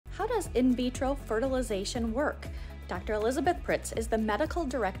how does in vitro fertilization work? Dr. Elizabeth Pritz is the medical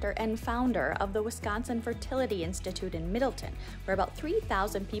director and founder of the Wisconsin Fertility Institute in Middleton, where about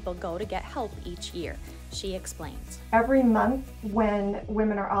 3,000 people go to get help each year. She explains. Every month when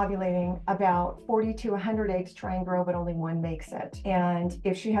women are ovulating, about 40 to 100 eggs try and grow, but only one makes it. And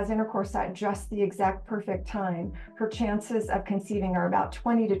if she has intercourse at just the exact perfect time, her chances of conceiving are about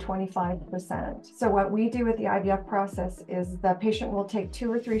 20 to 25%. So what we do with the IVF process is the patient will take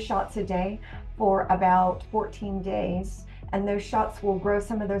 2 or 3 shots a day for about 14 days. And those shots will grow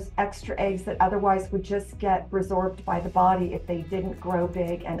some of those extra eggs that otherwise would just get resorbed by the body if they didn't grow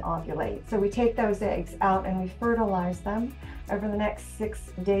big and ovulate. So we take those eggs out and we fertilize them. Over the next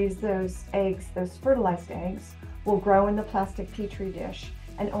 6 days, those eggs, those fertilized eggs, will grow in the plastic petri dish.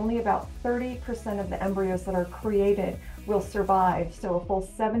 And only about 30% of the embryos that are created will survive. So a full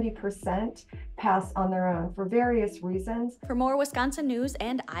 70% pass on their own for various reasons. For more Wisconsin news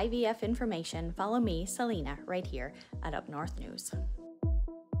and IVF information, follow me, Selena, right here at Up North News.